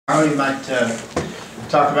You might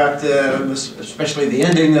talk about especially the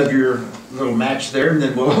ending of your little match there, and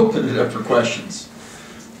then we'll open it up for questions.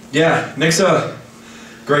 Yeah, Nick's a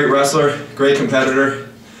great wrestler, great competitor.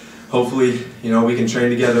 Hopefully, we can train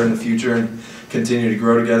together in the future and continue to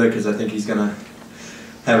grow together, because I think he's gonna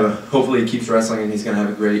hopefully he keeps wrestling and he's gonna have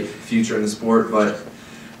a great future in the sport. But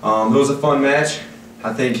it was a fun match.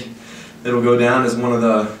 I think it'll go down as one of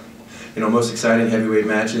the most exciting heavyweight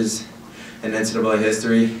matches in NCAA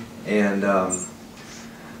history, and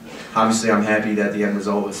obviously I'm happy that the end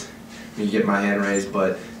result was me getting my hand raised,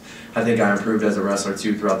 but I think I improved as a wrestler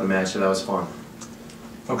too throughout the match, so that was fun.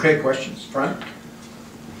 Okay, questions, front.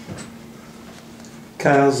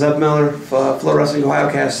 Kyle Zebmiller, Flow Wrestling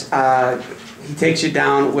Ohiocast. He takes you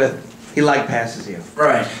down he leg passes you.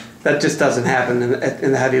 Right. That just doesn't happen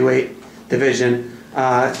in the heavyweight division.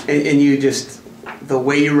 And you just, the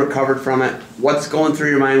way you recovered from it, what's going through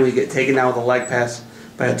your mind when you get taken down with a leg pass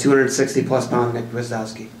by a 260-plus pound Nick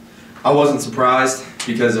Gwizdowski? I wasn't surprised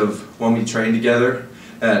because of when we trained together.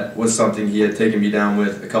 That was something he had taken me down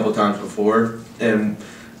with a couple times before. And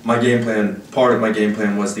part of my game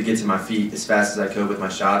plan was to get to my feet as fast as I could with my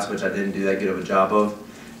shots, which I didn't do that good of a job of,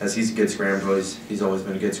 as he's a good scrambler. He's always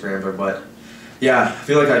been a good scrambler. But yeah, I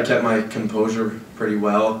feel like I kept my composure pretty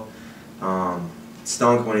well. It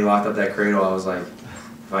stunk when he locked up that cradle. I was like,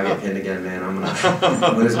 if I get pinned again, man, I'm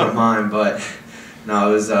gonna lose my mind. But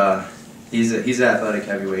no, it was he's an athletic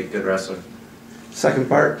heavyweight, good wrestler. Second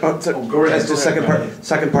part. Go ahead.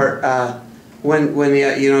 Second part. When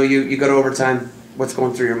you go to overtime, what's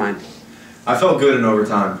going through your mind? I felt good in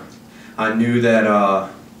overtime. I knew that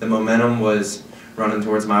the momentum was running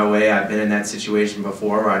towards my way. I've been in that situation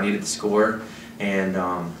before where I needed to score, and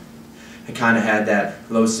I kind of had that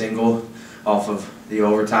low single off of the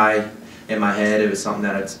overtime in my head. It was something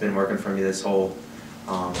that had been working for me this whole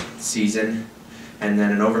season. And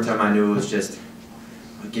then in overtime, I knew it was just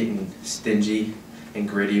getting stingy and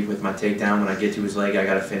gritty with my takedown. When I get to his leg, I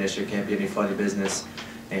got to finish. There can't be any funny business.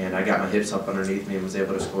 And I got my hips up underneath me and was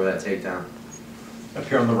able to score that takedown. Up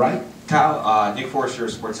here on the right. Kyle, Nick Forster,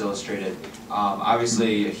 Sports Illustrated.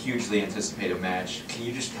 Obviously, a hugely anticipated match. Can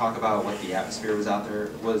you just talk about what the atmosphere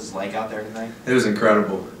was like out there tonight? It was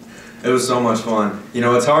incredible. It was so much fun.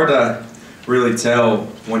 It's hard to really tell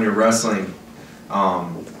when you're wrestling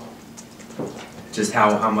just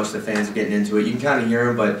how much the fans are getting into it. You can kind of hear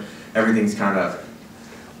them, but everything's kind of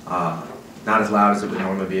not as loud as it would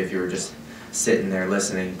normally be if you were just sitting there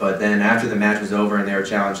listening. But then after the match was over and they were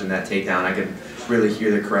challenging that takedown, I could really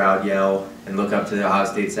hear the crowd yell and look up to the Ohio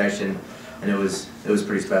State section, and it was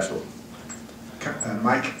pretty special.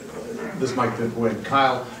 Mike. This is Mike Fifth.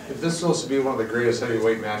 Kyle, if this is supposed to be one of the greatest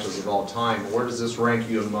heavyweight matches of all time, where does this rank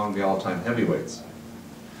you among the all-time heavyweights?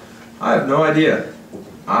 I have no idea.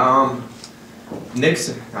 Nick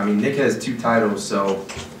has 2 titles, so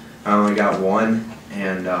I only got 1,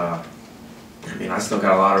 and I still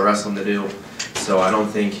got a lot of wrestling to do, so I don't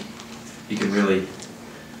think you can really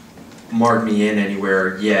mark me in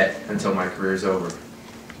anywhere yet until my career's over.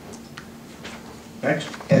 Next,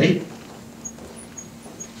 Eddie.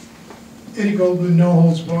 Eddie Goldman, No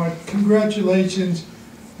Holds Barred. Congratulations.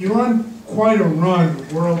 You're on quite a run.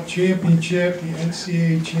 World Championship, the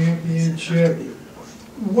NCAA Championship.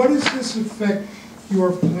 What does this affect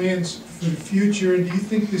your plans for the future? And do you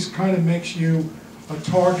think this kind of makes you a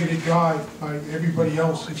targeted guy by everybody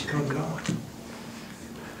else who's coming up?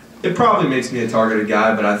 It probably makes me a targeted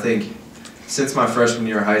guy, but I think since my freshman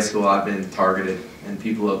year of high school, I've been targeted, and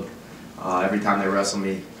people have, every time they wrestle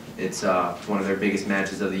me, it's one of their biggest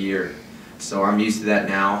matches of the year. So I'm used to that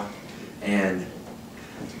now, and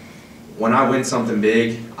when I win something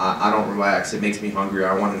big, I don't relax. It makes me hungry.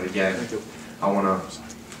 I want it again. I want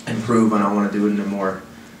to improve, and I want to do it in a more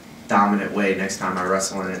dominant way next time I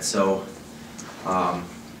wrestle in it. So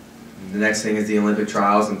the next thing is the Olympic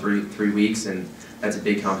trials in three weeks, and that's a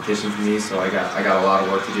big competition for me. So I got a lot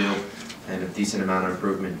of work to do and a decent amount of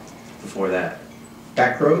improvement before that.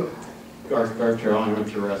 Back row. Garth Carroll,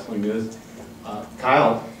 Amateur Wrestling News.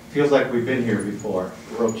 Kyle, feels like we've been here before.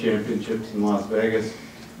 World Championships in Las Vegas.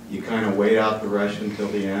 You kind of wait out the rush until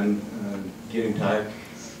the end, getting tired.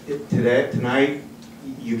 Tonight,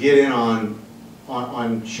 you get in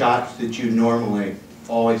on shots that you normally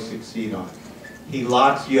always succeed on. He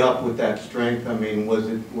locks you up with that strength. I mean, was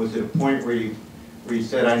it a point where you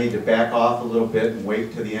said, I need to back off a little bit and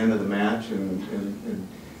wait to the end of the match and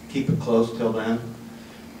keep it close till then?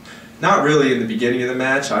 Not really in the beginning of the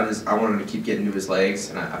match. I wanted to keep getting to his legs,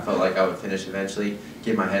 and I felt like I would finish eventually,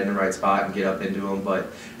 get my head in the right spot and get up into him. But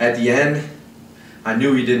at the end, I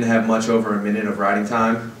knew he didn't have much over a minute of riding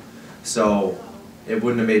time, so it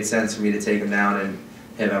wouldn't have made sense for me to take him down and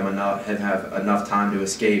have enough time to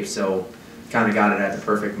escape. So kind of got it at the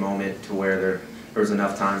perfect moment to where there was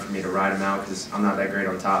enough time for me to ride him out because I'm not that great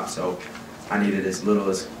on top. So I needed as little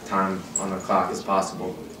as time on the clock as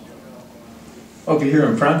possible. Over here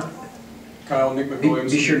in front, Kyle, Nick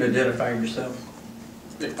McWilliams. be sure to identify yourself.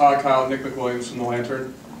 Kyle, Nick McWilliams from the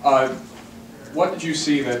Lantern. What did you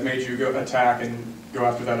see that made you go attack and go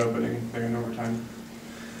after that opening there in overtime?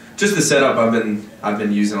 Just the setup I've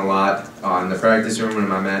been using a lot in the practice room and in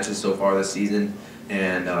my matches so far this season,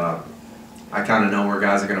 and I kind of know where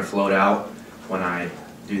guys are going to float out when I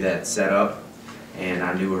do that setup, and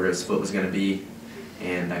I knew where his foot was going to be,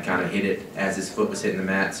 and I kind of hit it as his foot was hitting the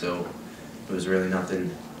mat, so it was really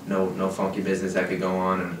nothing, no funky business that could go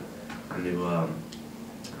on, and I knew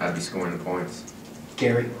I'd be scoring the points.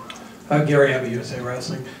 Gary? Gary Abbott, USA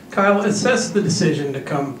Wrestling. Kyle, assess the decision to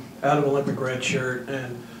come out of Olympic red shirt,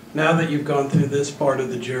 and now that you've gone through this part of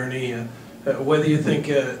the journey, whether you think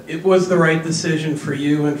it was the right decision for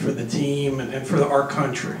you and for the team and for our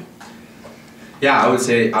country. Yeah, I would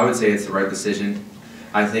say it's the right decision.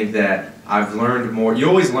 I think that I've learned more. You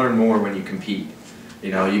always learn more when you compete.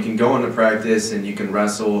 You know, you can go into practice and you can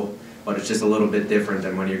wrestle, but it's just a little bit different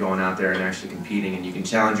than when you're going out there and actually competing, and you can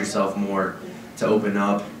challenge yourself more to open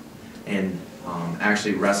up and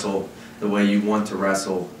actually wrestle the way you want to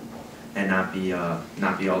wrestle and not be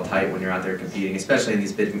all tight when you're out there competing, especially in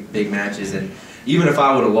these big matches. And even if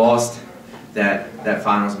I would have lost that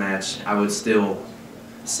finals match, I would still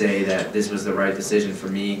say that this was the right decision for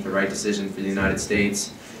me, the right decision for the United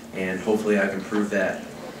States, and hopefully I can prove that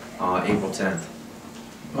April 10th.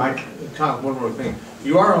 Mike, Kyle, one more thing.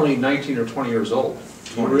 You are only 19 or 20 years old.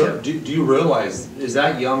 Do you realize, is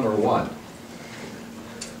that young or what?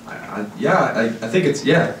 I think it's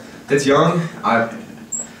young.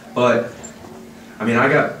 But I mean, I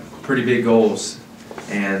got pretty big goals,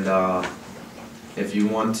 and if you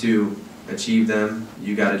want to achieve them,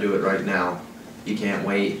 you got to do it right now. You can't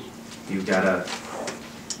wait. You've got to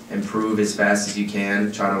improve as fast as you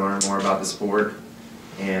can. Try to learn more about the sport,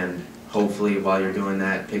 and hopefully, while you're doing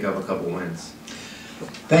that, pick up a couple wins.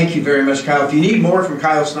 Thank you very much, Kyle. If you need more from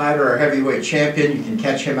Kyle Snyder, our heavyweight champion, you can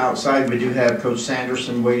catch him outside. We do have Coach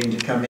Sanderson waiting to come in.